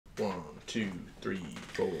1, 2, 3,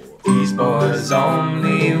 4. These boys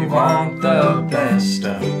only want the best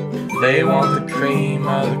stuff. They want the cream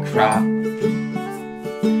of the crop.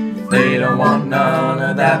 They don't want none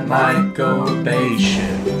of that Michael Bay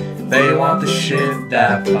shit. They want the shit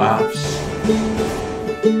that pops.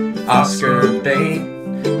 Oscar bait,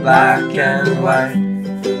 black and white.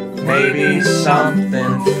 Maybe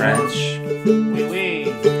something French. Oui, oui.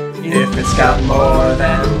 If it's got more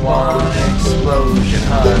than one explosion,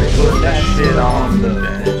 honey, put that shit on the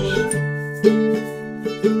bench.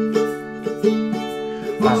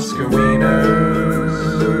 Oscar Wieners,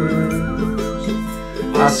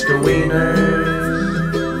 Oscar Wieners,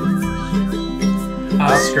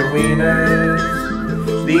 Oscar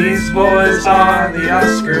Wieners. These boys are the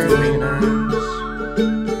Oscar Wieners.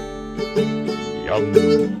 Yum,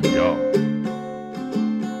 yum.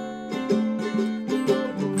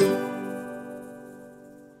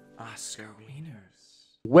 Oscar Wieners.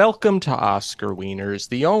 Welcome to Oscar Wieners,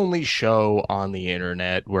 the only show on the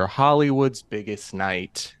internet where Hollywood's biggest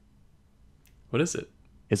knight What is it?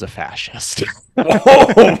 is a fascist.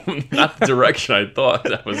 Oh, not the direction I thought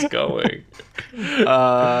that was going.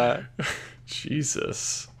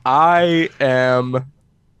 Jesus. I am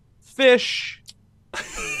Fish.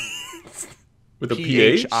 With a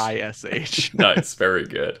PH? Phish. Nice, very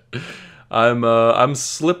good. I'm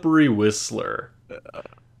Slippery Whistler.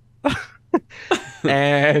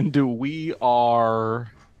 And we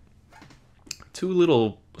are Two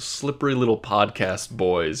little slippery little podcast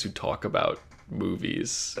boys who talk about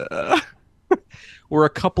movies. we're a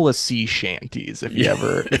couple of sea shanties, if you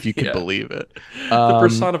can Yeah. believe it. The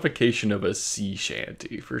personification of a sea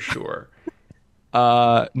shanty, for sure.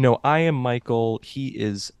 No, I am Michael. He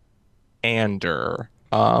is Ander.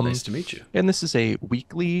 Nice to meet you. And this is a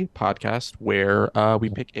weekly podcast where we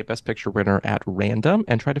pick a Best Picture winner at random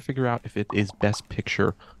and try to figure out if it is Best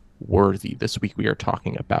Picture worthy. This week we are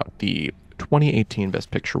talking about the 2018 Best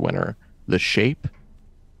Picture winner, The Shape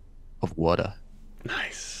of Water.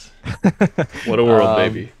 Nice. What a world,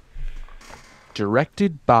 baby.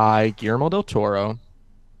 Directed by Guillermo del Toro.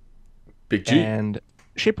 Big G. And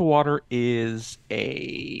Shape of Water is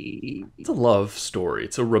a It's a love story.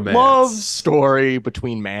 It's a romance. love story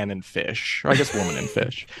between man and fish. Or I guess woman and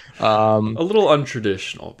fish. A little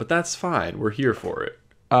untraditional, but that's fine. We're here for it.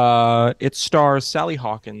 It stars Sally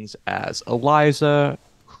Hawkins as Eliza,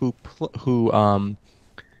 who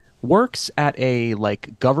works at a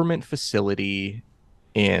government facility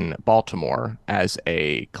in Baltimore as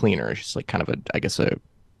a cleaner. She's kind of a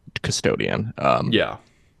custodian. Yeah.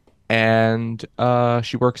 And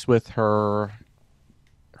she works with her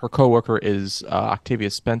coworker is Octavia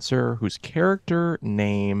Spencer, whose character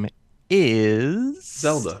name is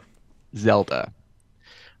Zelda.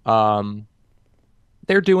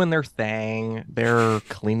 They're doing their thing. They're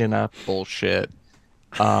cleaning up bullshit.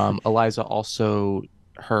 Eliza also,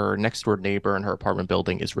 her next door neighbor in her apartment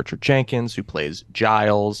building is Richard Jenkins, who plays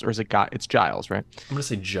Giles, or is it Guy? It's Giles, right? I'm going to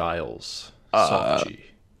say Giles. Soft G.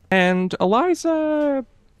 And Eliza,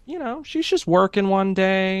 she's just working one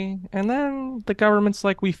day, and then the government's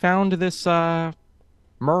like, we found this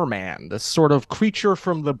merman, this sort of creature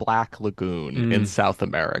from the Black Lagoon in South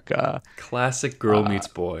America. Classic girl meets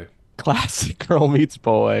boy. Classic girl meets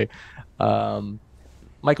boy.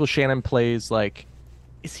 Michael Shannon plays what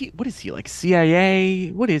is he,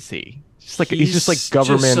 CIA? What is he? He's just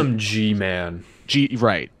government. Just some G man.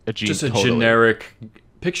 Right. A G. Just a totally. generic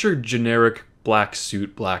black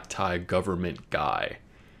suit, black tie government guy.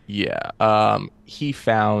 Yeah. He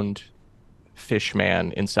found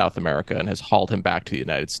Fishman in South America and has hauled him back to the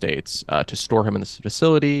United States to store him in this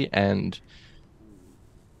facility, and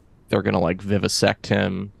they're gonna vivisect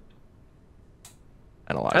him.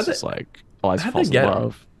 And Eliza's Eliza falls in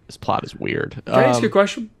love. This plot is weird. Can I ask you a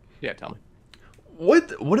question? Yeah, tell me. What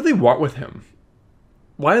do they want with him?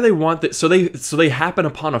 Why do they want that? So they happen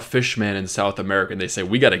upon a fishman in South America, and they say,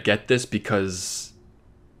 we got to get this because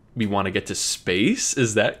we want to get to space.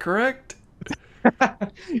 Is that correct?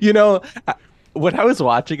 When I was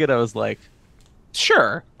watching it, I was like,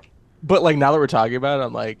 sure. But now that we're talking about it,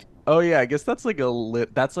 I'm like, oh yeah, I guess that's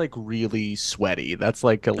that's really sweaty. That's a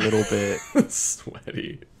little bit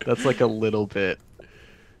Sweaty. That's a little bit.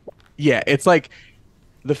 Yeah, it's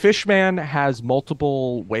the fishman has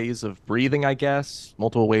multiple ways of breathing, I guess,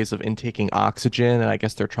 multiple ways of intaking oxygen, and I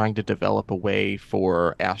guess they're trying to develop a way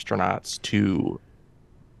for astronauts to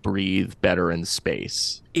breathe better in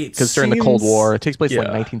space. Because during the Cold War, it takes place in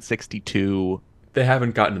 1962. They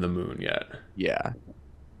haven't gotten to the moon yet. Yeah.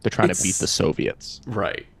 They're trying to beat the Soviets.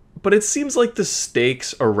 Right. But it seems like the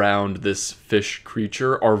stakes around this fish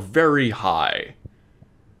creature are very high.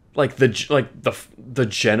 like the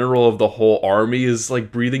general of the whole army is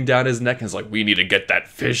like breathing down his neck and is like, we need to get that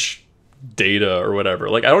fish data or whatever.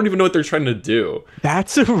 Like I don't even know what they're trying to do.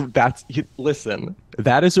 Listen,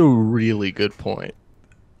 that is a really good point.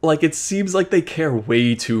 Like it seems like they care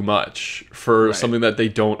way too much for Right. something that they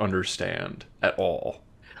don't understand at all.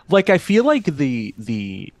 Like I feel like the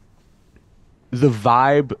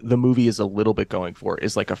vibe the movie is a little bit going for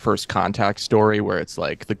is like a first contact story where it's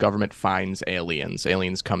like the government finds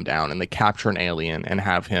aliens come down and they capture an alien and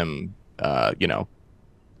have him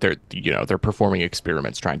they're performing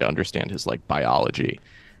experiments trying to understand his like biology.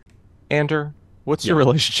 Ander, what's your Yeah.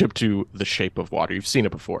 relationship to The Shape of Water? You've seen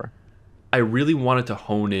it before. I really wanted to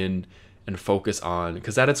hone in and focus on,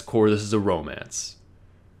 because at its core this is a romance.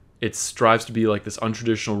 It strives to be like this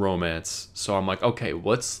untraditional romance. So I'm like, okay,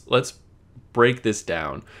 let's break this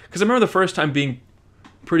down. Because I remember the first time being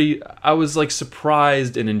I was like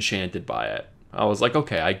surprised and enchanted by it. I was like,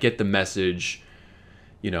 okay, I get the message.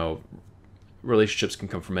 You know, relationships can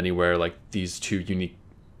come from anywhere. Like these two unique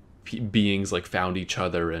beings like found each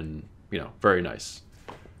other, and very nice.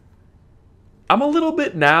 I'm a little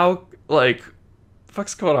bit now like, the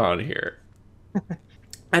fuck's going on here?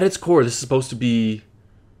 At its core, this is supposed to be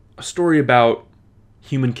a story about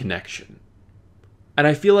human connection. And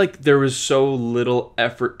I feel like there was so little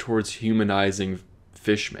effort towards humanizing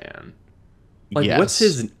Fishman. Like, Yes.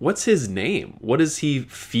 what's his name? What does he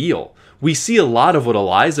feel? We see a lot of what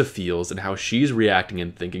Eliza feels and how she's reacting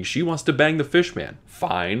and thinking. She wants to bang the Fishman.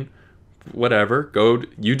 Fine, whatever.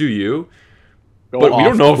 You do you. Go But we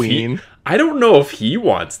don't off, know Queen. if he. I don't know if he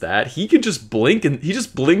wants that. He could just blink and he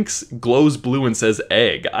just blinks, glows blue, and says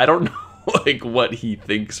egg. I don't know like what he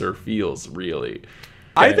thinks or feels really.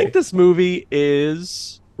 I Okay. think this movie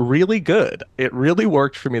is really good. It really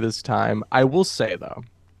worked for me this time. I will say though,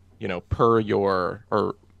 per your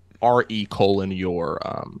or RE colon your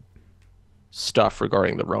stuff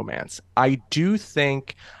regarding the romance, I do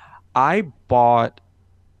think I bought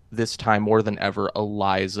this time more than ever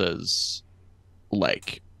Eliza's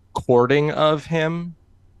like courting of him.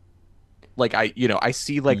 Like I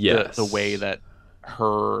see like the way Yes. that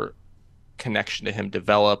her connection to him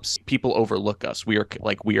develops. People overlook us. We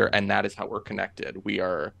are, and that is how we're connected. We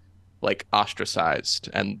are like ostracized,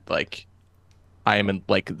 and like I am in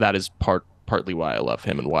like that is partly why I love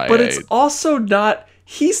him and why But it's also not.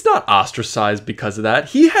 He's not ostracized because of that.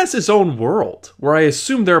 He has his own world where I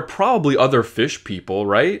assume there are probably other fish people,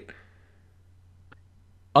 right?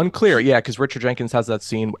 unclear. Yeah, because Richard Jenkins has that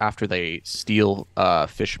scene after they steal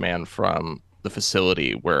Fishman from the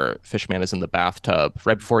facility where Fishman is in the bathtub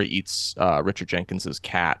right before he eats Richard Jenkins's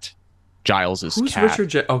cat, Giles's Who's cat.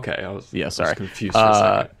 Okay, Yeah, I was sorry. confused for a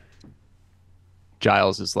Uh, second.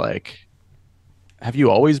 Giles is like, "Have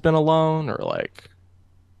you always been alone?" Or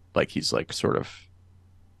like he's like sort of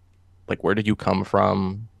like, "Where did you come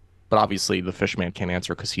from?" But obviously the Fishman can't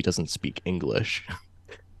answer because he doesn't speak English.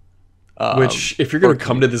 Which, if you're gonna or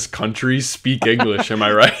come to this country, speak English. Am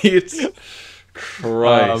I right?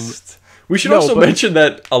 Christ. We should no, also but- mention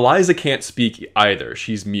that Eliza can't speak either.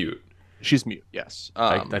 She's mute. she's mute. Yes.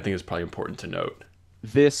 I think it's probably important to note.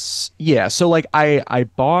 Yeah, so like I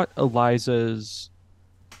bought Eliza's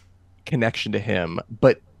connection to him,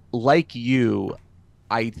 but like you,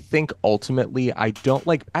 I think ultimately I don't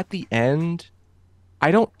like at the end,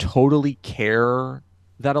 I don't totally care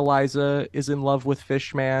that Eliza is in love with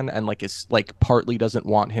Fishman and like is like partly doesn't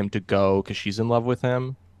want him to go because she's in love with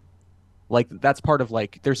him. Like that's part of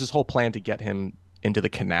like there's this whole plan to get him into the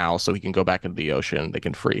canal so he can go back into the ocean, they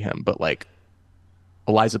can free him, but like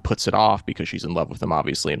Eliza puts it off because she's in love with him,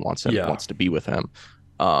 obviously, and Yeah. wants to be with him.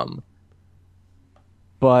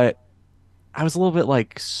 But I was a little bit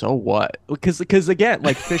like, so what? Because again,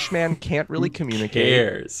 like Fishman can't really Who communicate.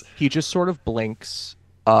 cares? He just sort of blinks.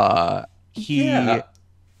 Yeah.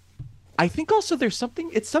 I think also there's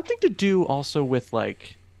something. It's something to do also with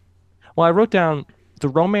like. Well, I wrote down the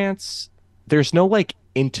romance. There's no like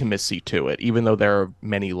intimacy to it, even though there are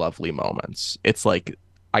many lovely moments. It's like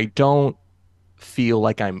I don't feel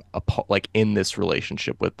like like in this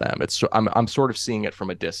relationship with them. I'm sort of seeing it from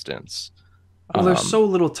a distance. Well, there's so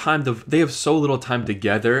little time. They have so little time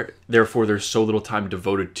together. Therefore, there's so little time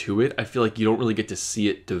devoted to it. I feel like you don't really get to see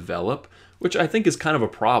it develop, which I think is kind of a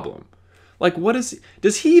problem. Like,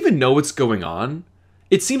 does he even know what's going on?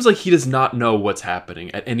 It seems like he does not know what's happening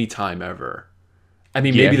at any time ever. I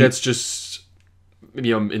mean, Yeah, maybe he- that's just,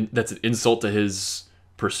 that's an insult to his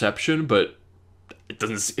perception, but it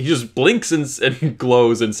doesn't. He just blinks and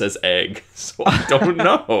glows and says egg. So I don't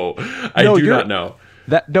know. I No, do you're- not know.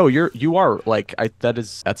 That no, you are like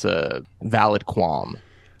that's a valid qualm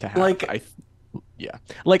to have. Like, Yeah.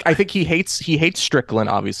 Like I think he hates Strickland,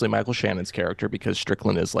 obviously Michael Shannon's character, because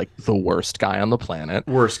Strickland is like the worst guy on the planet.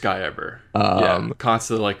 Worst guy ever. Yeah, Um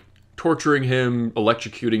constantly like torturing him,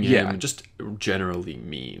 electrocuting yeah, him, just generally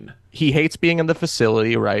mean. he hates being in the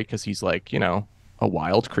facility, right? Because he's like, a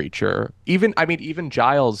wild creature. Even I mean even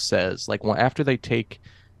Giles says like after they take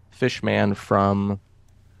Fishman from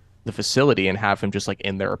the facility and have him just like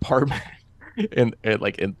in their apartment in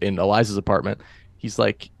Eliza's apartment, he's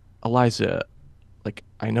like, Eliza, like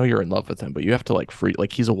I know you're in love with him, but you have to like free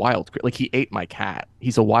like he's a like he ate my cat.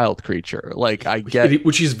 He's a wild creature. Like I get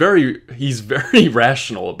Which he's very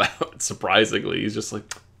rational about. Surprisingly, he's just like,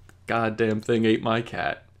 goddamn thing ate my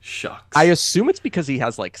cat. I Shucks. assume it's because he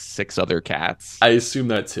has like six other cats. I assume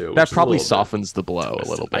that too, That which is a probably little bit softens the blow a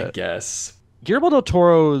little twisted, I bit. guess. Guillermo del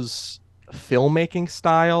Toro's filmmaking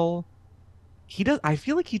style, he does. I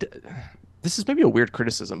feel like this is maybe a weird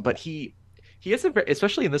criticism, but he has a very,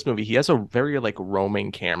 especially in this movie, he has a very like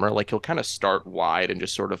roaming camera. Like he'll kind of start wide and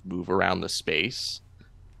just sort of move around the space.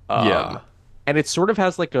 Um, Yeah, and it sort of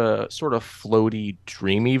has like a sort of floaty,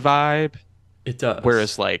 dreamy vibe. it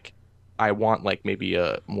Whereas does. like I want like maybe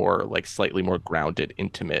a more like slightly more grounded,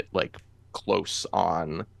 intimate, like close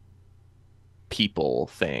on people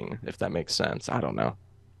thing, if that makes sense. I don't know.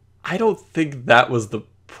 I don't think that was the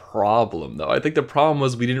problem, though. I think the problem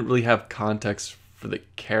was we didn't really have context for the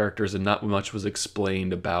characters, and not much was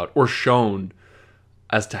explained about or shown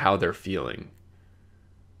as to how they're feeling.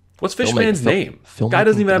 What's Fishman's name? Guy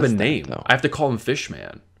doesn't Filmmaking even have a does that name. though. I have to call him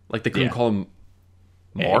Fishman. Like they couldn't Yeah. call him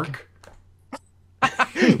Egg. Mark.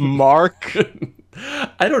 Mark.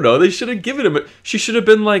 I don't know. They should have given him. She should have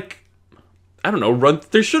been like, I don't know. Run.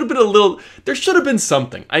 There should have been a little. There should have been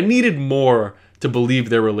something. I needed more to believe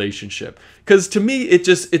their relationship. Because to me, it's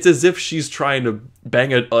as if she's trying to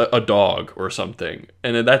bang a dog or something,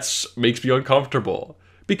 and that's makes me uncomfortable.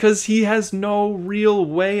 Because he has no real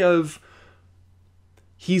way of.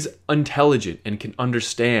 He's intelligent and can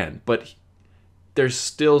understand, but there's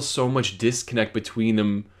still so much disconnect between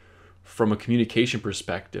them from a communication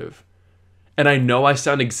perspective. And I know I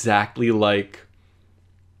sound exactly like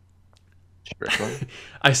Strickland.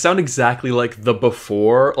 I sound exactly like the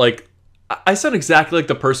before. Like I sound exactly like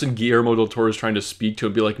the person Guillermo del Toro is trying to speak to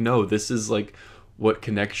and be like, no, this is like what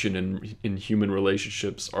connection in human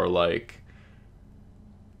relationships are like.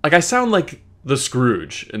 Like I sound like the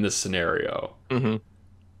Scrooge in this scenario. Hmm.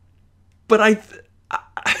 But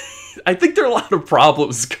I think there are a lot of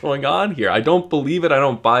problems going on here. I don't believe it. I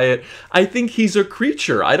don't buy it. I think he's a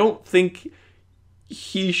creature. I don't think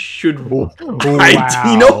he should. Wow.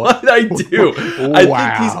 You know what I do? I think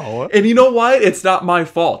Wow. and you know what? It's not my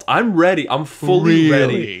fault. I'm ready. I'm fully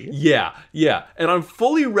ready. Really? Yeah, and I'm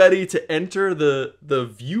fully ready to enter the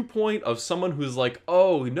viewpoint of someone who's like,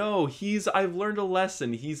 oh no, I've learned a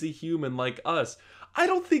lesson. He's a human like us. I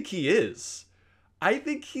don't think he is. I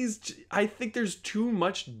think there's too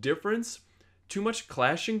much difference, too much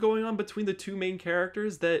clashing going on between the two main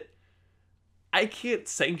characters that I can't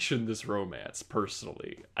sanction this romance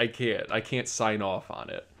personally. I can't sign off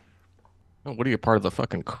on it. What are you, part of the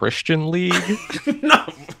fucking Christian League? No,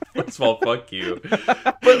 first of all, fuck you.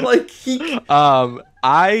 But like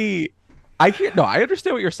I hear no, I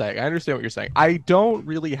understand what you're saying. I understand what you're saying. I don't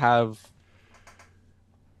really have.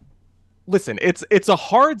 Listen, it's a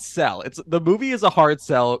hard sell. The movie is a hard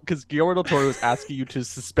sell because Guillermo del Toro is asking you to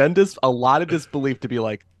suspend a lot of disbelief to be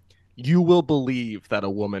like, you will believe that a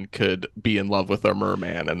woman could be in love with a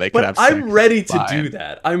merman and they could have But sex. I'm ready to Fine. do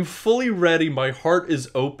that. I'm fully ready. My heart is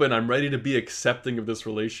open. I'm ready to be accepting of this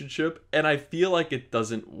relationship, and I feel like it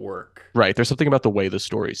doesn't work. Right. There's something about the way the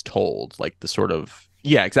story's told, like the sort of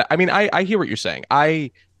yeah, exactly. I mean, I hear what you're saying.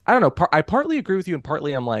 I don't know. I partly agree with you, and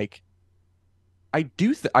partly I'm like, I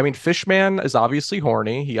do. I mean, Fishman is obviously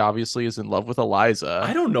horny. He obviously is in love with I Eliza.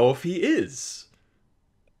 don't know if he is.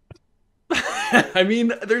 I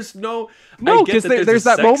mean, there's no. I No, get because that there's there's a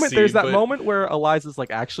that sex moment. There's scene, that but moment where Eliza's like,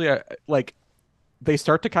 actually, like they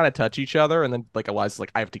start to kind of touch each other, and then like Eliza's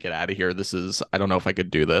like, I have to get out of here. I don't know if I could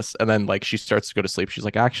do this. And then like she starts to go to sleep. She's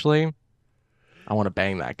like, actually, I want to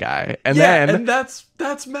bang that guy. And yeah, then, and that's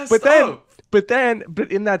messed but then, up. but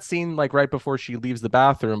in that scene, like right before she leaves the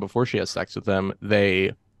bathroom, before she has sex with him,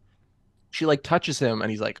 she like touches him, and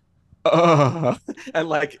he's like, and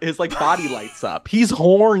like his like body lights up. He's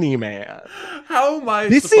horny, man. How am I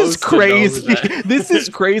This is supposed to know crazy. that? This is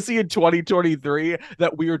crazy in 2023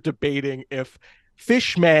 that we are debating if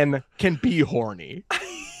fishmen can be horny.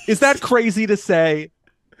 Is that crazy to say?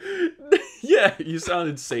 Yeah, you sound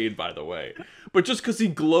insane, by the way. But just because he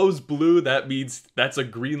glows blue, that means that's a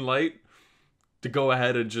green light to go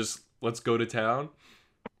ahead and just let's go to town.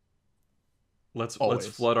 Let's Always.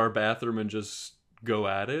 flood our bathroom and just go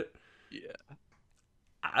at it. Yeah.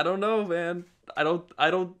 I don't know, man. I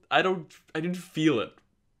didn't feel it.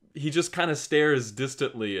 He just kind of stares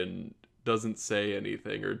distantly and doesn't say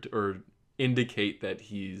anything or indicate that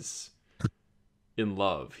he's in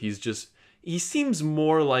love. He seems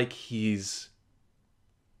more like he's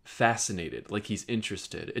fascinated, like he's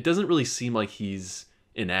interested. It doesn't really seem like he's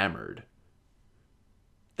enamored.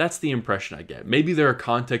 That's the impression I get. Maybe there are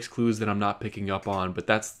context clues that I'm not picking up on, but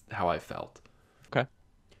that's how I felt. Okay.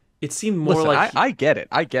 It seemed more Listen, like I get it.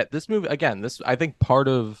 I get this movie again. This I think part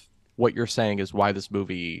of what you're saying is why this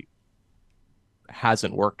movie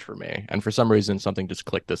hasn't worked for me. And for some reason, something just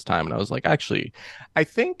clicked this time, and I was like, actually, I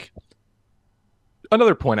think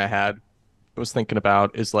another point I was thinking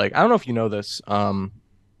about is like I don't know if you know this.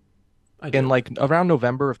 I In do. like around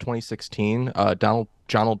November of 2016, Donald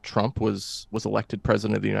Trump was elected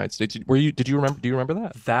president of the United States. Did you remember? Do you remember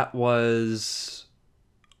that? That was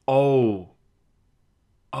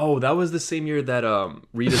oh that was the same year that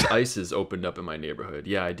Rita's Ices opened up in my neighborhood.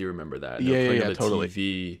 Yeah, I do remember that. And they were playing on the Totally.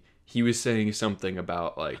 TV. He was saying something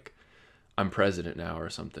about like I'm president now or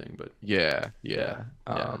something, but Yeah, yeah,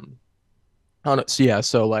 yeah. yeah, Oh no, so yeah,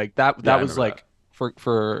 so like yeah. that I was remember that. like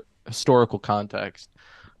for historical context.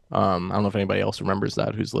 I don't know if anybody else remembers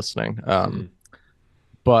that who's listening. Mm.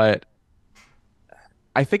 But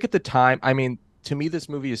I think at the time, I mean, to me, this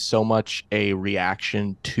movie is so much a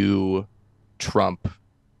reaction to Trump,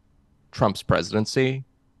 Trump's presidency.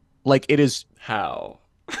 Like it is, How?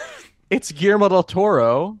 it's Guillermo del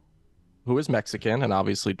Toro, who is Mexican, and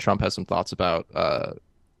obviously Trump has some thoughts about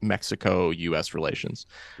Mexico-U.S. relations.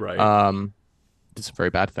 Right. Um, did some very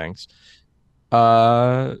bad things.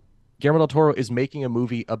 Uh, Guillermo del Toro is making a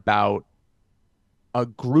movie about a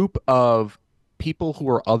group of people who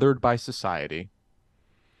are othered by society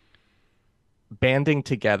banding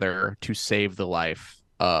together to save the life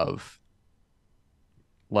of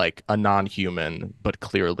like a non-human but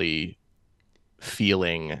clearly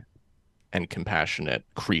feeling and compassionate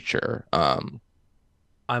creature.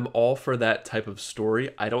 I'm all for that type of story.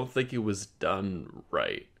 I don't think it was done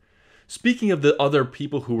right. Speaking of the other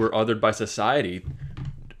people who were othered by society,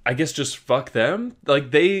 I guess just fuck them.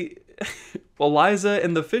 Like they, Eliza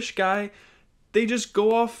and the fish guy, they just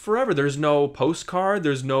go off forever. There's no postcard.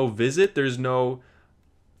 There's no visit. There's no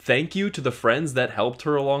thank you to the friends that helped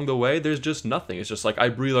her along the way. There's just nothing. It's just like I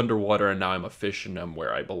breathe underwater and now I'm a fish and I'm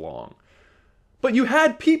where I belong. But you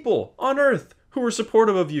had people on Earth who were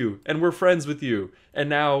supportive of you and were friends with you, and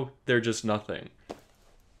now they're just nothing.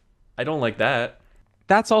 I don't like that.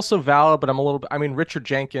 That's also valid, but I'm a little bit. I mean, Richard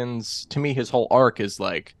Jenkins, to me, his whole arc is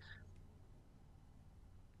like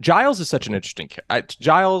Giles is such an interesting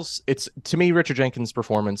Giles. It's to me, Richard Jenkins'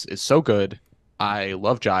 performance is so good. I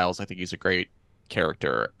love Giles. I think he's a great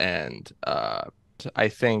character, and I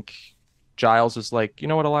think Giles is like, you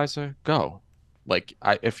know what, Eliza, go. Like,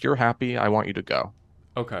 if you're happy, I want you to go.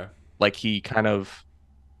 Okay. Like he kind of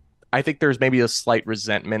I think there's maybe a slight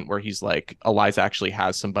resentment where he's like, Eliza actually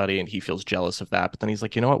has somebody and he feels jealous of that. But then he's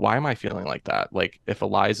like, you know what? Why am I feeling like that? Like, if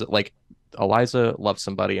Eliza loves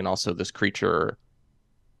somebody and also this creature,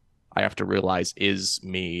 I have to realize is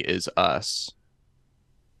me, is us.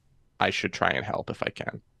 I should try and help if I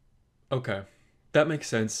can. Okay. That makes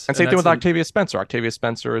sense. And And same thing that's with an Octavia Spencer. Octavia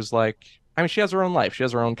Spencer is like, I mean, she has her own life. She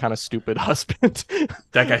has her own kind of stupid husband,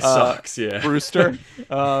 that guy uh, sucks, yeah. Brewster.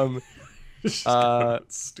 Um, She's got uh, a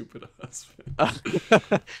stupid husband.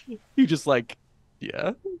 he just like,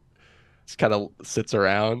 yeah, just kind of sits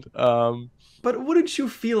around. But wouldn't you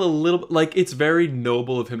feel a little like it's very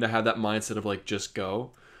noble of him to have that mindset of like just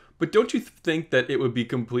go? But don't you think that it would be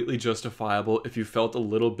completely justifiable if you felt a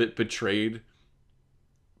little bit betrayed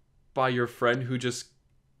by your friend who just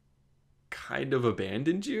kind of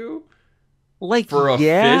abandoned you Like, for a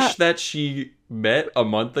yeah, fish that she met a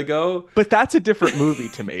month ago? but that's a different movie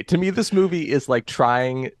to me. To me, this movie is like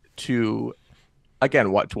trying to,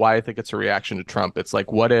 again, why I think it's a reaction to Trump. It's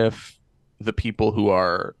like, what if the people who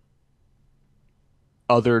are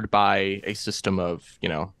othered by a system of,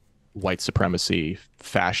 white supremacy,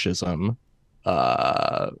 fascism,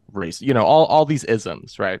 race, all these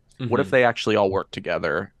isms, right? What if Mm-hmm. they actually all work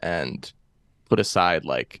together and put aside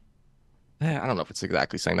like I don't know if it's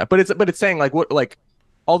exactly saying that, but it's saying like what like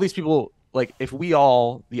all these people like if we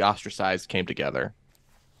all the ostracized came together,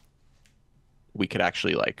 we could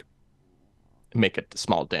actually like make a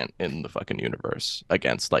small dent in the fucking universe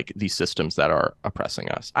against like these systems that are oppressing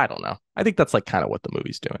us. I don't know. I think that's like kind of what the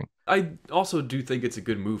movie's doing. I also do think it's a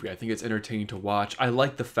good movie. I think it's entertaining to watch. I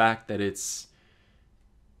like the fact that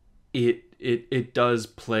it does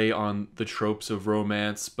play on the tropes of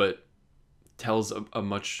romance, but tells a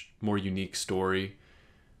much more unique story,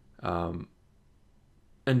 and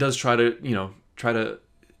does try to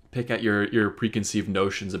pick at your preconceived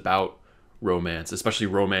notions about romance, especially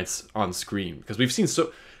romance on screen, because we've seen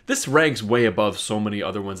this ranks way above so many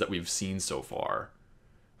other ones that we've seen so far.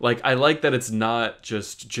 Like, I like that it's not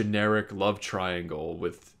just generic love triangle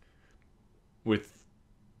with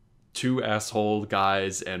two asshole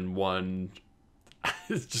guys and one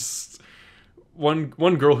it's just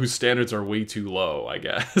one girl whose standards are way too low, I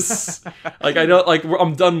guess. Like, I don't like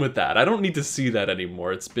I'm done with that. I don't need to see that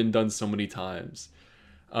anymore. It's been done so many times.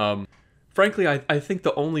 Frankly, I think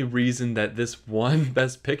the only reason that this won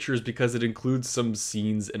Best Picture is because it includes some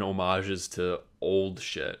scenes and homages to old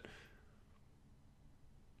shit.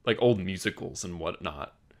 Like old musicals and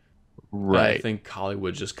whatnot. Right. And I think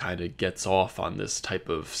Hollywood just kind of gets off on this type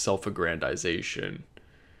of self-aggrandization.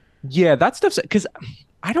 Yeah, that stuff's because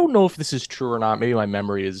I don't know if this is true or not. Maybe my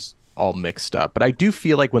memory is all mixed up, but I do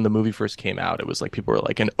feel like when the movie first came out, it was like people were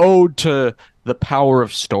like an ode to the power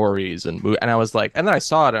of stories and I was like, and then I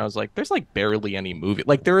saw it and I was like, there's like barely any movie.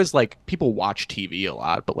 Like, there is like people watch TV a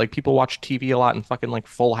lot, but like people watch TV a lot in fucking like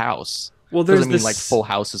Full House. Well, there's doesn't mean like Full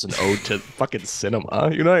House is an ode to fucking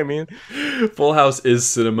cinema. You know what I mean? Full House is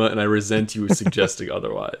cinema, and I resent you suggesting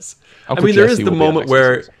otherwise. Uncle there is Jesse the will be on moment next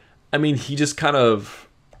where, season. he just kind of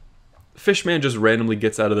Fishman just randomly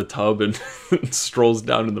gets out of the tub and strolls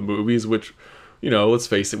down in the movies, which, let's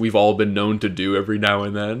face it, we've all been known to do every now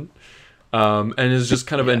and then, and is just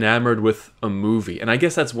kind of enamored with a movie. And I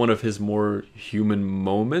guess that's one of his more human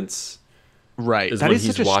moments. Right. Is that when is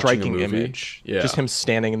he's such a watching striking movie. image. Yeah. Just him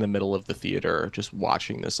standing in the middle of the theater, just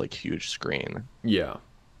watching this like huge screen. Yeah.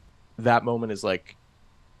 That moment is like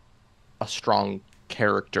a strong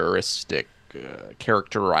characteristic,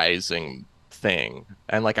 characterizing thing.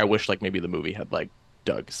 And like, I wish like maybe the movie had like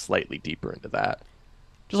dug slightly deeper into that.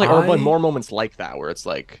 Just like, or like more moments like that where it's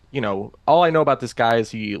like, all I know about this guy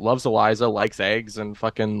is he loves Eliza, likes eggs, and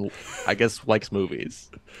fucking, I guess, likes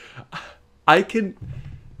movies. I can.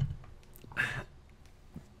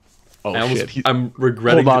 Oh, shit. I'm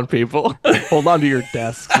regretting. Hold on, people. Hold on to your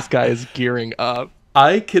desks. This guy is gearing up.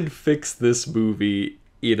 I can fix this movie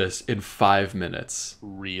in 5 minutes.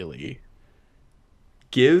 Really?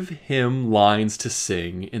 Give him lines to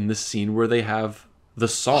sing in the scene where they have the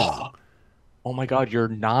song. Oh my God, you're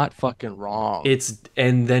not fucking wrong.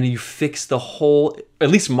 And then you fix the whole, at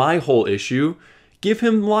least my whole issue. Give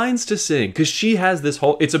him lines to sing, because she has this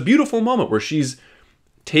whole. It's a beautiful moment where she's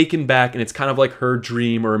taken back, and it's kind of like her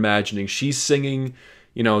dream or imagining. She's singing,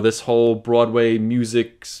 this whole Broadway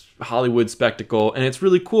music Hollywood spectacle, and it's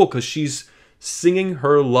really cool because she's singing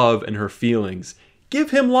her love and her feelings.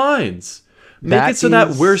 Give him lines. Make it so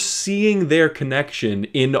that we're seeing their connection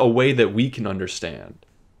in a way that we can understand.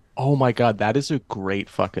 Oh my God, that is a great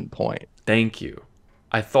fucking point. Thank you.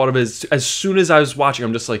 I thought of it as soon as I was watching.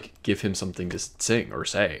 I'm just like, give him something to sing or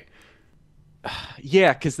say.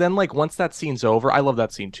 Yeah, because then like once that scene's over, I love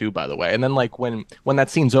that scene too, by the way. And then like when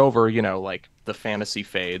that scene's over, like the fantasy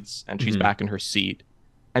fades and she's back in her seat,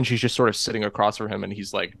 and she's just sort of sitting across from him, and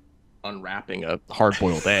he's like unwrapping a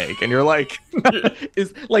hard-boiled egg, and you're like,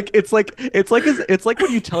 it's like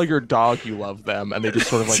when you tell your dog you love them, and they just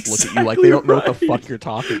sort of like look at you like they don't know what the fuck you're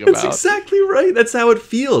talking about. That's exactly right. That's how it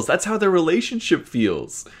feels. That's how their relationship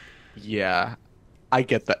feels. Yeah, I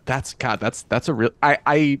get that. That's a real.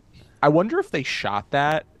 I wonder if they shot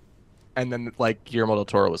that, and then like Guillermo del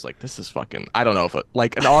Toro was like, "This is fucking." I don't know if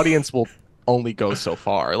like an audience will only go so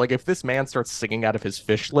far. Like if this man starts singing out of his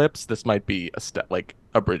fish lips, this might be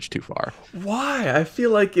a bridge too far. Why? I feel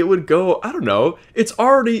like it would go. I don't know.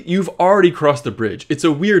 You've already crossed the bridge. It's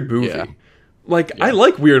a weird movie. Yeah. I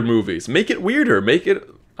like weird movies. Make it weirder. Make it.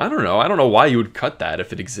 I don't know. I don't know why you would cut that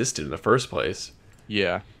if it existed in the first place.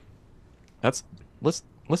 Yeah.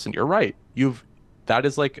 Listen. You're right. That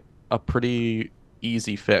is like a pretty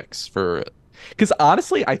easy fix because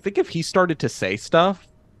honestly, I think if he started to say stuff,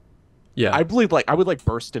 yeah, I believe I would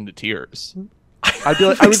burst into tears. I'd be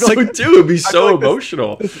like, too. It'd be so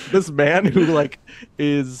emotional. This man who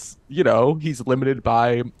is, he's limited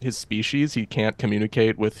by his species. He can't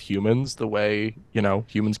communicate with humans the way,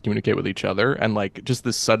 humans communicate with each other. And just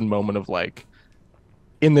this sudden moment of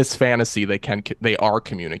in this fantasy, they are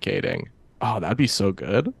communicating. Oh, that'd be so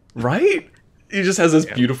good. Right? He just has this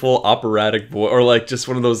beautiful operatic voice, or just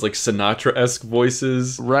one of those Sinatra-esque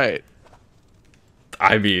voices. Right.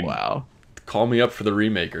 I mean, wow. Call me up for the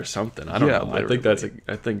remake or something. I don't know. Literally.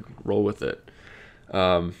 I think roll with it.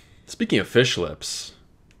 Speaking of fish lips.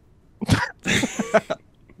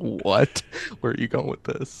 What? Where are you going with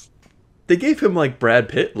this? They gave him Brad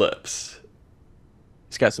Pitt lips.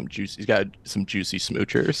 He's got some juicy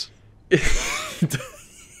smoochers.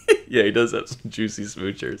 Yeah, he does have some juicy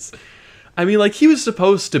smoochers. I mean, like, he was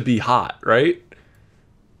supposed to be hot, right?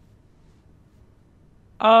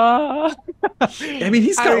 Uh, I mean,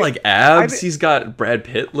 he's got like I, abs. thi- He's got Brad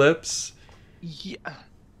Pitt lips. yeah,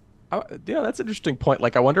 yeah, that's an interesting point.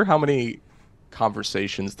 Like, I wonder how many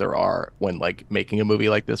conversations there are when like making a movie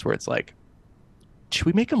like this, where it's like, should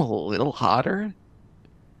we make him a little hotter?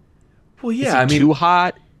 Well, Is yeah. he too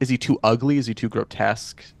hot? Is he too ugly? Is he too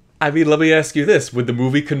grotesque? I mean, let me ask you this: would the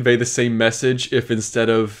movie convey the same message if instead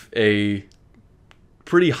of a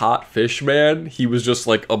pretty hot fish man, he was just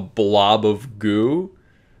like a blob of goo?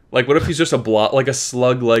 Like, what if he's just a blob, like a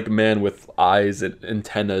slug-like man with eyes and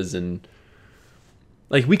antennas, and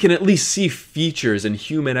like we can at least see features and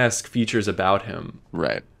human-esque features about him?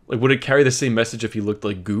 Right. Like, would it carry the same message if he looked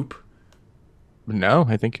like goop? No,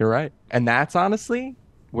 I think you're right. And that's honestly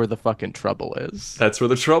where the fucking trouble is. That's where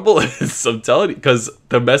the trouble is. I'm telling you, because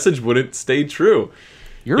the message wouldn't stay true.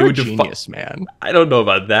 You're It a would genius, man. I don't know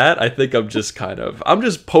about that. I think I'm just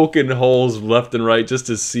poking holes left and right just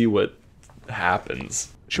to see what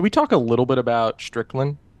happens. Should we talk a little bit about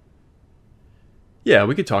Strickland? Yeah,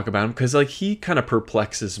 we could talk about him because like he kind of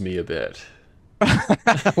perplexes me a bit.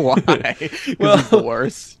 Why? Because Well, he's the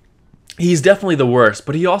worst. He's definitely the worst,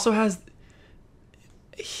 but he also has.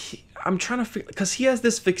 I'm trying to because he has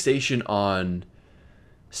this fixation on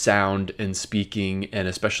sound and speaking, and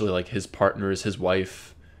especially like his partners, his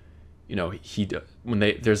wife. You know, when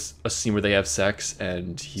there's a scene where they have sex,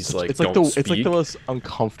 and he's like, It's like "Don't it's like speak." the most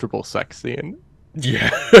uncomfortable sex scene. Yeah,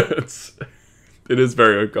 it is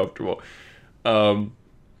very uncomfortable. But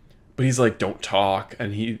he's like, "Don't talk,"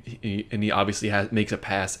 and he obviously makes a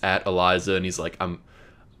pass at Eliza, and he's like,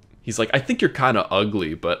 I think you're kind of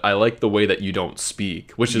ugly, but I like the way that you don't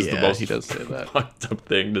speak," which is the Yeah, most he does say that. fucked up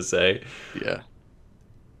thing to say. Yeah.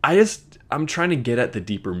 I'm trying to get at the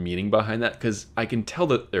deeper meaning behind that because I can tell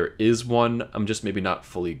that there is one. I'm just maybe not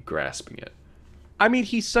fully grasping it. I mean,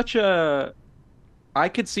 he's such a. I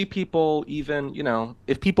could see people even,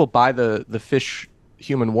 if people buy the fish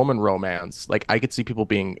human woman romance, like I could see people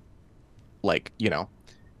being like,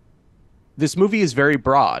 this movie is very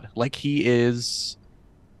broad. Like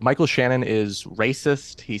Michael Shannon is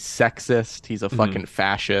racist, he's sexist, he's a fucking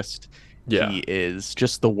fascist. Yeah. He is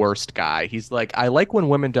just the worst guy. He's like, I like when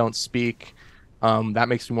women don't speak. That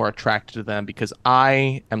makes me more attracted to them because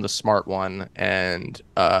I am the smart one and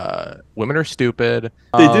women are stupid.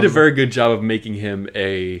 They did a very good job of making him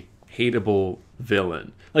a hateable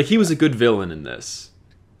villain. Like he was a good villain in this.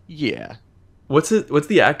 Yeah. What's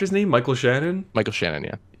the actor's name? Michael Shannon? Michael Shannon,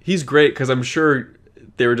 yeah. He's great because I'm sure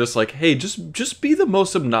they were just like, hey, just be the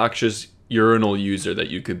most obnoxious urinal user that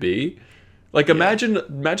you could be. Like imagine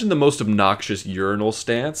the most obnoxious urinal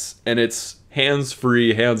stance, and it's hands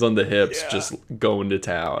free, hands on the hips, just going to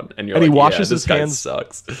town, and you're And like, he washes this his guy hands.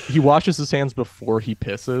 sucks. He washes his hands before he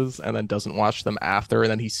pisses and then doesn't wash them after,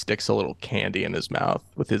 and then he sticks a little candy in his mouth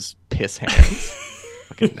with his piss hands.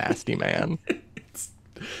 Fucking nasty man.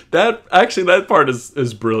 That part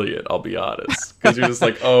is brilliant. I'll be honest, because you're just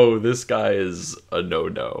like, oh, this guy is a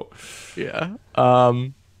no. Yeah.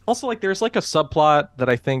 Also, like, there's like a subplot that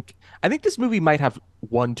I think this movie might have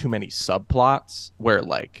one too many subplots where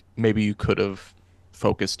like maybe you could have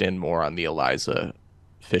focused in more on the Eliza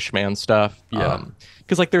Fishman stuff. Yeah.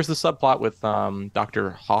 Because like there's the subplot with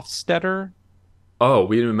Dr. Hofstetter. Oh,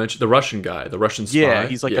 we didn't even mention the Russian guy, the Russian spy. Yeah,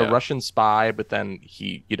 he's like a Russian spy, but then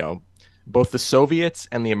he, both the Soviets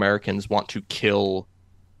and the Americans want to kill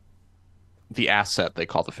the asset they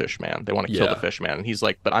call the Fishman. They want to kill the Fishman. And he's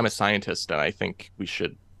like, but I'm a scientist and I think we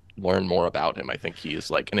should learn more about him. I think he is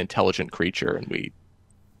like an intelligent creature and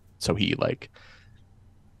so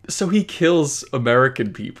he kills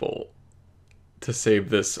American people to save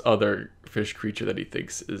this other fish creature that he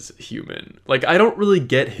thinks is human. Like, I don't really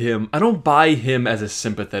get him. I don't buy him as a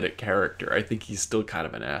sympathetic character. I think he's still kind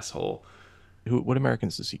of an asshole. What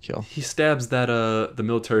Americans does he kill? He stabs that the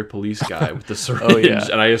military police guy with the syringe,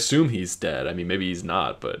 and I assume he's dead. I mean, maybe he's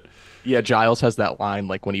not, but yeah, Giles has that line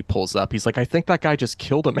like when he pulls up, he's like, "I think that guy just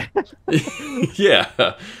killed a man." yeah,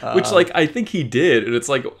 which like I think he did, and it's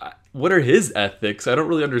like, what are his ethics? I don't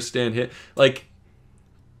really understand him. Like,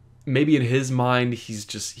 maybe in his mind, he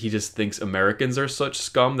just thinks Americans are such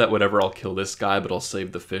scum that whatever, I'll kill this guy, but I'll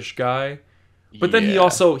save the fish guy. But then he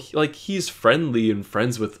also, he's friendly and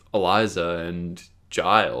friends with Eliza and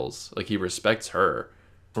Giles. Like, he respects her.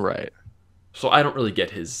 Right. So I don't really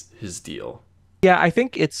get his deal. Yeah, I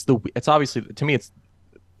think it's obviously, to me, it's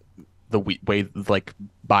the way, like,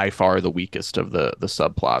 by far the weakest of the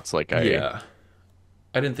subplots. Like, I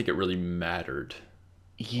didn't think it really mattered.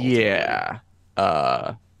 Yeah.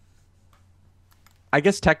 I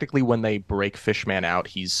guess technically when they break Fishman out,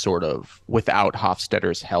 he's sort of without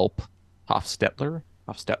Hofstetter's help.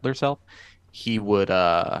 Hofstetler's help. He would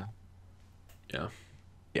Yeah.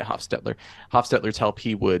 yeah, Hofstetler's help,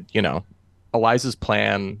 he would, Eliza's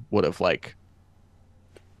plan would have like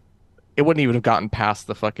it wouldn't even have gotten past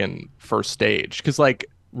the fucking first stage because like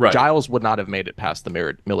Right. Giles would not have made it past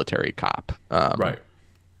the military cop. Right.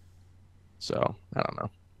 So I don't know.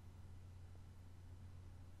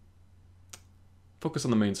 Focus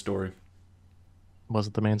on the main story. Was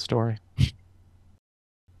it the main story?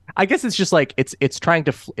 I guess it's just like it's trying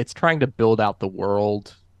to build out the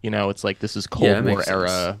world. It's like this is Yeah, Cold it War makes era.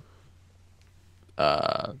 sense.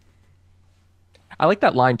 Uh, I like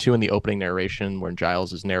that line too in the opening narration where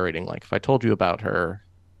Giles is narrating, like, if I told you about her,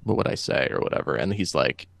 what would I say or whatever? And he's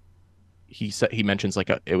like, he mentions like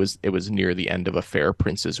it was near the end of a fair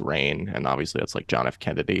prince's reign, and obviously that's like John F.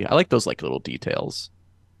 Kennedy. I like those like little details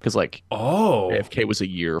because like Oh. JFK was a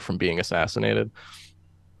year from being assassinated.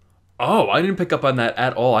 Oh, I didn't pick up on that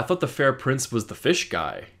at all. I thought the Fair Prince was the fish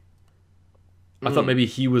guy. I thought maybe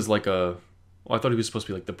he was like a. Well, I thought he was supposed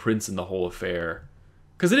to be like the prince in the whole affair.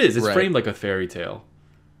 Because it is. It's Right. framed like a fairy tale.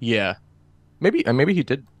 Yeah, maybe he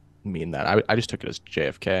did mean that. I just took it as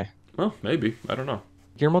JFK. Well, maybe. I don't know.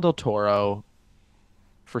 Guillermo del Toro,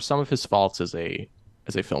 for some of his faults as a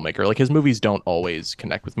filmmaker, like his movies don't always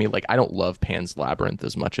connect with me. Like I don't love Pan's Labyrinth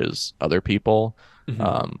as much as other people.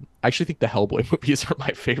 I actually think the Hellboy movies are my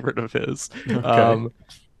favorite of his. Okay.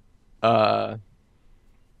 Uh,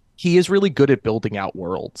 he is really good at building out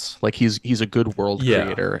worlds. Like he's a good world Yeah.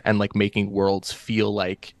 creator and like making worlds feel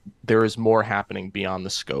like there is more happening beyond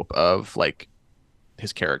the scope of like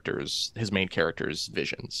his main characters'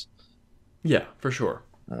 visions. Yeah, for sure.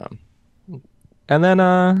 Um, and then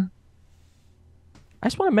I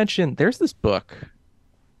just want to mention there's this book.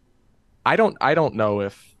 I don't know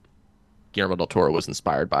if Guillermo del Toro was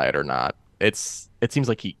inspired by it or not. It seems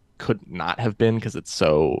like he could not have been because it's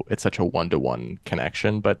such a one-to-one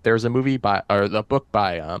connection. But there's a movie by or the book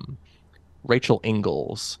by Rachel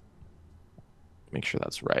Ingalls. Make sure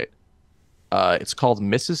that's right. It's called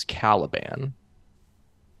Mrs. Caliban,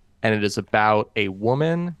 and it is about a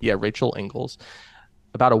woman. Yeah, Rachel Ingalls,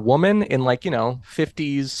 about a woman in like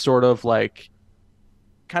 50s, sort of like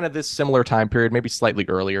kind of this similar time period, maybe slightly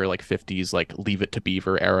earlier, like 50s, like Leave It to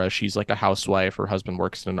Beaver era. She's like a housewife. Her husband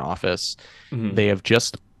works in an office. Mhm. They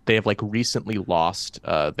have like recently lost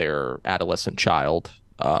their adolescent child,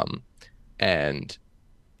 and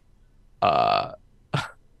uh,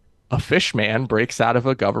 a fish man breaks out of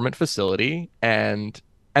a government facility, and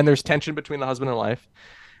there's tension between the husband and wife,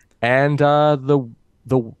 and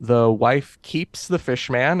the wife keeps the fish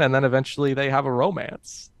man, and then eventually they have a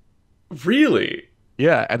romance. Really?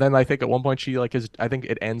 Yeah, and then I think at one point she like is I think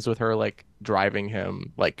it ends with her like driving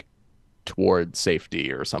him like toward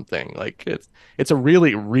safety or something. Like it's a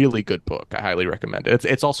really really good book. I highly recommend it.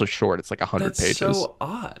 It's also short. It's like 100 That's pages. so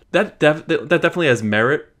odd. That definitely has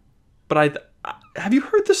merit. But have you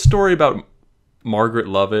heard the story about Margaret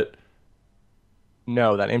Lovett?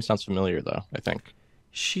 No, that name sounds familiar though, I think.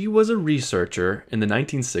 She was a researcher in the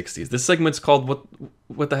 1960s. This segment's called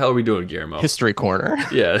What the hell are we doing, Guillermo? History Corner.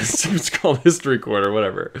 Yeah, it's called History Corner,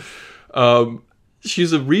 whatever.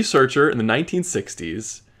 She's a researcher in the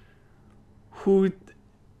 1960s who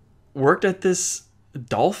worked at this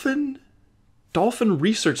dolphin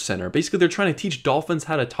research center. Basically, they're trying to teach dolphins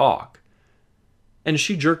how to talk. And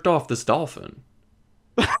she jerked off this dolphin.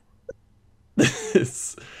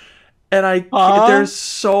 And there's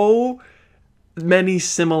so many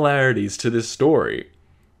similarities to this story.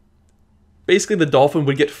 Basically, the dolphin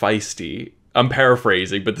would get feisty. I'm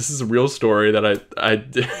paraphrasing, but this is a real story that I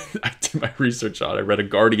did, I did my research on. I read a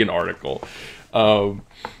Guardian article. The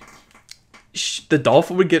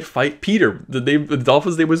dolphin would get Peter. The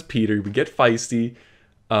dolphin's name was Peter. He would get feisty,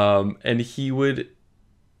 and he would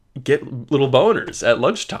get little boners at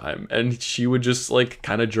lunchtime, and she would just like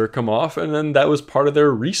kind of jerk him off, and then that was part of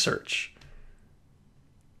their research.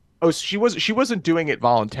 Oh, so she wasn't doing it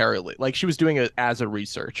voluntarily. Like she was doing it as a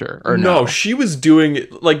researcher, or No, no? she was doing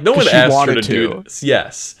it like no one she asked her wanted to do to. this.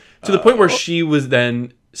 Yes, to the point where she was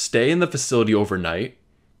then stay in the facility overnight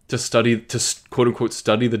to quote unquote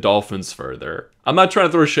study the dolphins further. I'm not trying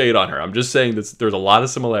to throw shade on her. I'm just saying that there's a lot of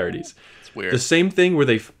similarities. It's weird. The same thing where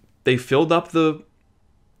they filled up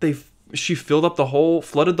she filled up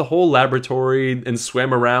flooded the whole laboratory and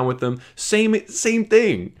swam around with them. Same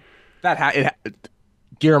thing.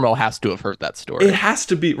 Guillermo has to have heard that story. It has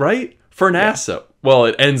to be, right? For NASA. Well,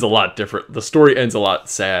 it ends a lot different. The story ends a lot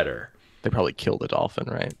sadder. They probably killed a dolphin,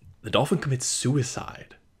 right? The dolphin commits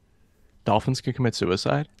suicide. Dolphins can commit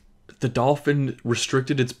suicide. the dolphin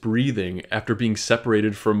restricted its breathing after being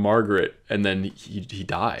separated from Margaret, and then he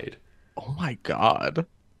died. Oh my God.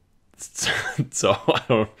 So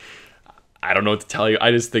I don't know what to tell you.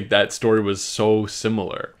 I just think that story was so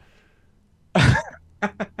similar.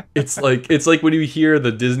 It's like when you hear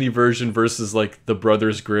the Disney version versus like the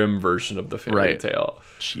Brothers Grimm version of the fairy tale.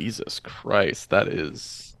 Jesus Christ, that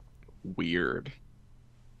is weird.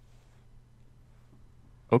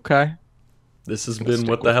 Okay. This has been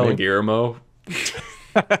What the Hell, Guillermo?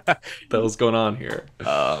 What the hell's going on here?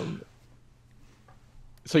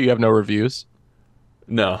 So you have no reviews?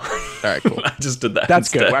 No. All right, cool. I just did that.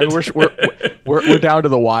 That's instead. good. I mean, we're down to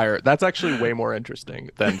the wire. That's actually way more interesting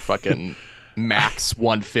than fucking Max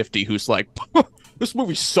 150, who's like, this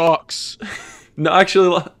movie sucks. No,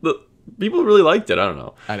 actually, the people really liked it. I don't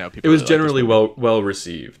know. I know people. It was really generally well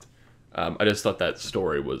received. I just thought that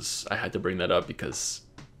story was. I had to bring that up because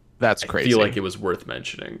that's crazy. I feel like it was worth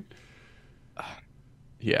mentioning.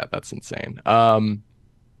 Yeah, that's insane.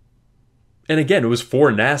 And again, it was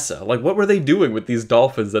for NASA. Like, what were they doing with these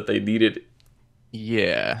dolphins that they needed?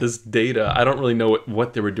 Yeah, This data. I don't really know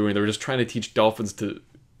what they were doing. They were just trying to teach dolphins to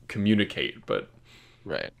communicate, but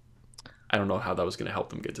right. I don't know how that was going to help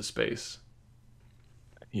them get to space.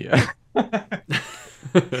 Yeah. Do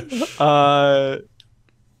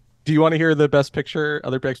you want to hear the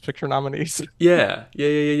other best picture nominees? Yeah.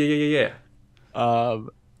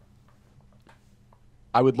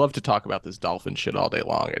 I would love to talk about this dolphin shit all day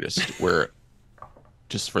long. We're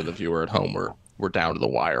just for the viewer at home, we're down to the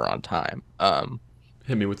wire on time.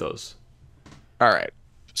 Hit me with those. All right.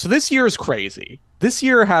 So this year is crazy. This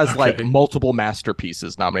year has like multiple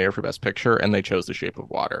masterpieces nominated for Best Picture, and they chose The Shape of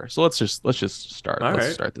Water. So let's just start.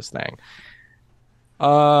 Let's start this thing.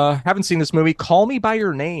 Haven't seen this movie. Call Me by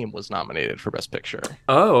Your Name was nominated for Best Picture.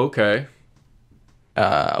 Oh, okay.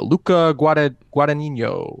 Luca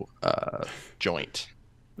Guadagnino joint.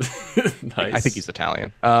 Nice. I think he's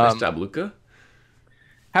Italian. Nice job, Luca.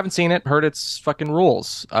 Haven't seen it. Heard it's fucking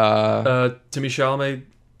rules. Timmy Chalamet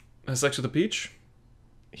has sex with a peach.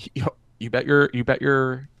 You bet your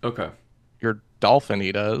Okay. Your dolphin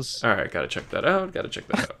he does. All right, gotta check that out.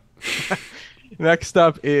 Next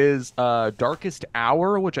up is Darkest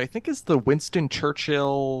Hour, which I think is the Winston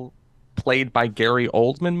Churchill played by Gary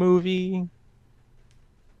Oldman movie.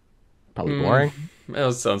 Probably boring.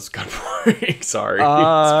 That sounds kind of boring. Sorry. It's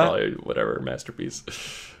probably whatever masterpiece.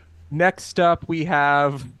 Next up, we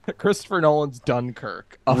have Christopher Nolan's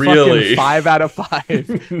Dunkirk. A Really? fucking 5 out of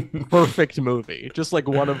 5 perfect movie. Just like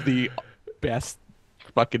one of the best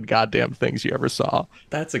fucking goddamn things you ever saw.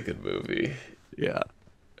 That's a good movie. Yeah.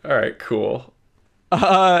 All right, cool.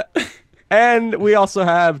 And we also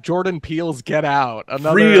have Jordan Peele's Get Out.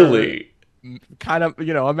 Another Really? kind of,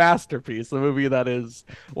 a masterpiece. A movie that is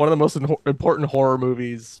one of the most important horror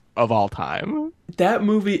movies of all time. That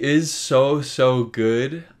movie is so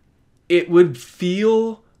good. It would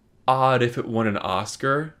feel odd if it won an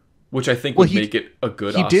Oscar, which I think would make it a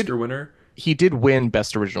good Oscar winner. He did win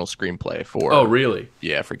Best Original Screenplay for... Oh, really?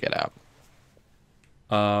 Yeah, for Get Out.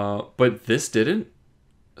 But this didn't?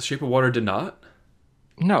 Shape of Water did not?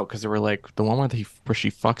 No, because they were like, the one where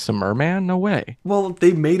she fucks a merman? No way. Well,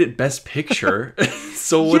 they made it Best Picture.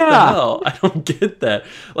 So what the hell? I don't get that.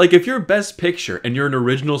 Like, if you're Best Picture and you're an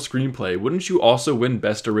original screenplay, wouldn't you also win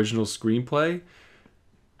Best Original Screenplay?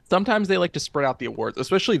 Sometimes they like to spread out the awards,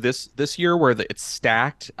 especially this year where it's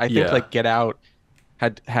stacked. I think like Get Out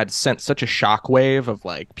had sent such a shockwave of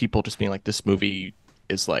like people just being like, this movie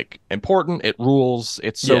is like important, it rules,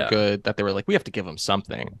 it's so good that they were like, we have to give them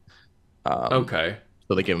something. Okay.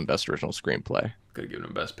 So they gave him Best Original Screenplay. Could have given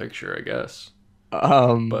him Best Picture, I guess.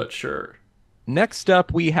 But sure. Next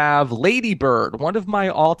up, we have Lady Bird, one of my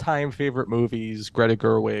all-time favorite movies. Greta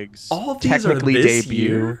Gerwig's all these technically are this debut.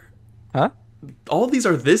 Year? Huh? All these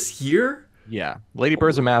are this year? Yeah. Lady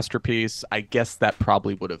Bird's a masterpiece. I guess that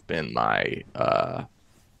probably would have been my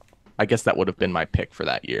pick for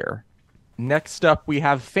that year. Next up, we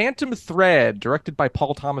have Phantom Thread, directed by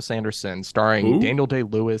Paul Thomas Anderson, starring Daniel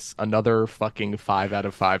Day-Lewis, another fucking 5 out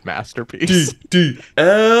of 5 masterpiece.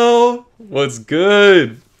 DDL, what's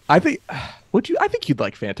good? I think you'd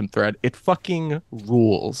like Phantom Thread. It fucking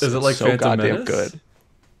rules. Is it like so Phantom goddamn Menace?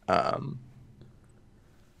 Good.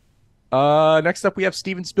 Next up, we have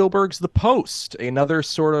Steven Spielberg's The Post, another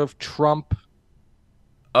sort of Trump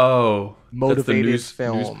motivated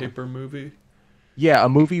film. Newspaper movie? Yeah, a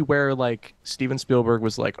movie where like Steven Spielberg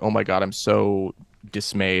was like, "Oh my God, I'm so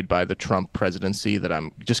dismayed by the Trump presidency that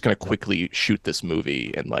I'm just gonna quickly shoot this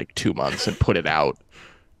movie in like 2 months and put it out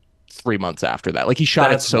 3 months after that." Like he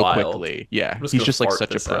shot it so wild. quickly. Yeah, he's just like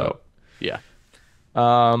such a pro. Out. Yeah.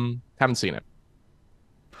 Haven't seen it.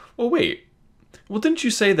 Well, wait. Well, didn't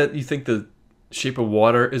you say that you think the Shape of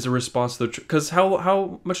Water is a response to the? Because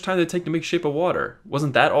how much time did it take to make Shape of Water?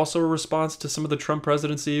 Wasn't that also a response to some of the Trump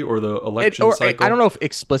presidency or the election cycle? I don't know if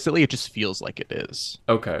explicitly, it just feels like it is.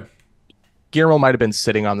 Okay. Guillermo might have been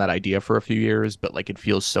sitting on that idea for a few years, but like it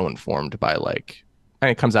feels so informed by like,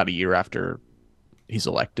 and it comes out a year after he's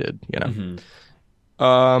elected, you know.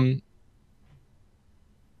 Mm-hmm.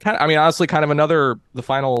 Kind of, I mean, honestly, kind of another, the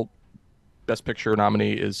final Best Picture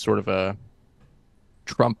nominee is sort of a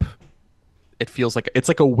Trump. It feels like it's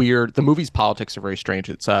like a weird. The movie's politics are very strange.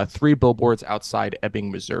 It's Three Billboards Outside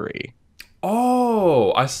Ebbing, Missouri.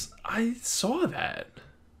 Oh, I saw that.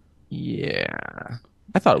 Yeah,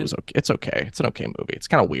 I thought it was okay. It's okay. It's an okay movie. It's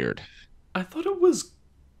kind of weird. I thought it was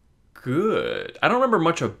good. I don't remember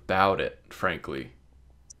much about it, frankly.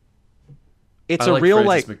 It's I a like real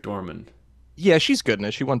Frances like, McDormand. yeah, she's good in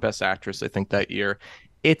it. She won Best Actress, I think, that year.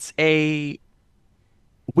 It's a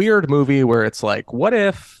weird movie where it's like, what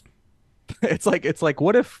if? It's like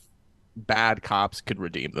what if bad cops could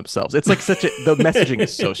redeem themselves? It's like such a the messaging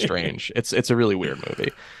is so strange. It's a really weird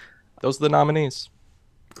movie. Those are the nominees.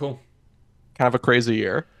 Cool. Kind of a crazy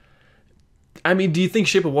year. I mean, do you think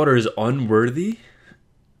Shape of Water is unworthy?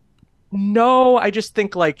 No, I just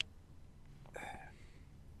think like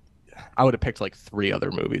I would have picked like three other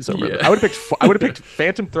movies over. Yeah. I would have picked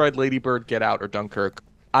Phantom Thread, Lady Bird, Get Out, or Dunkirk.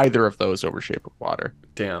 Either of those over Shape of Water.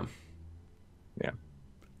 Damn. Yeah.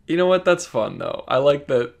 You know what? That's fun though. I like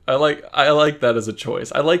that. I like that as a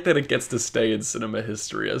choice. I like that it gets to stay in cinema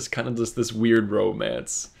history as kind of just this weird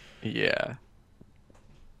romance. Yeah.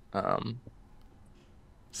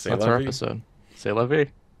 C'est That's la our vie. episode. C'est la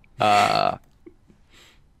vie.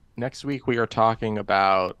 Next week we are talking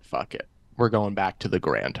about fuck it. We're going back to the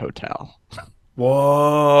Grand Hotel.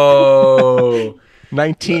 Whoa.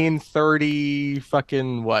 1930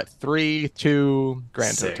 fucking what? 3-2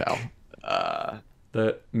 Grand Sick. Hotel.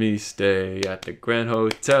 Let me stay at the Grand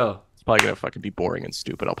Hotel. It's probably gonna fucking be boring and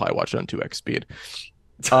stupid. I'll probably watch it on 2x speed.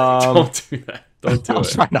 Don't do that. Don't do I'll it.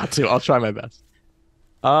 try not to. I'll try my best.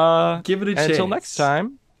 Give it a and chance. until next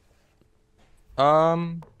time.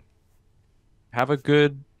 Have a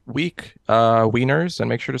good week, wieners, and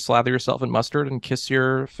make sure to slather yourself in mustard and kiss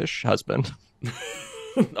your fish husband.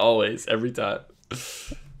 Always, every time.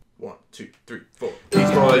 1, 2, 3, 4.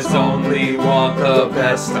 These boys only want the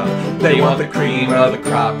best stuff. They want the cream of the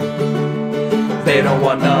crop. They don't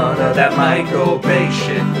want none of that Michael Bay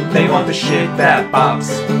shit. They want the shit that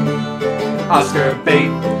bops. Oscar bait,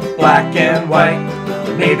 black and white.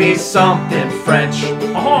 Maybe something French.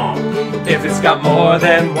 If it's got more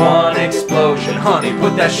than one explosion, honey,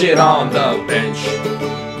 put that shit on the bench.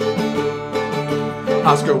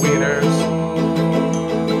 Oscar wieners.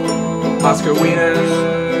 Oscar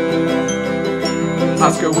wieners.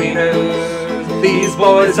 Oscar wieners. These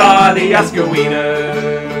boys are the Oscar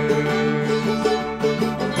wieners.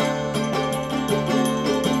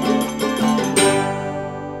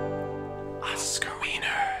 Oscar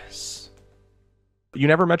wieners. You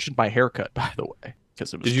never mentioned my haircut, by the way,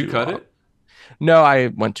 because it was Did you too cut long. it? No, I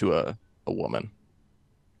went to a woman.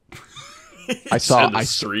 I saw In the I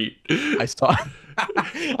street. I saw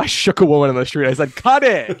I shook a woman in the street. I said, "Cut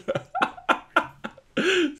it."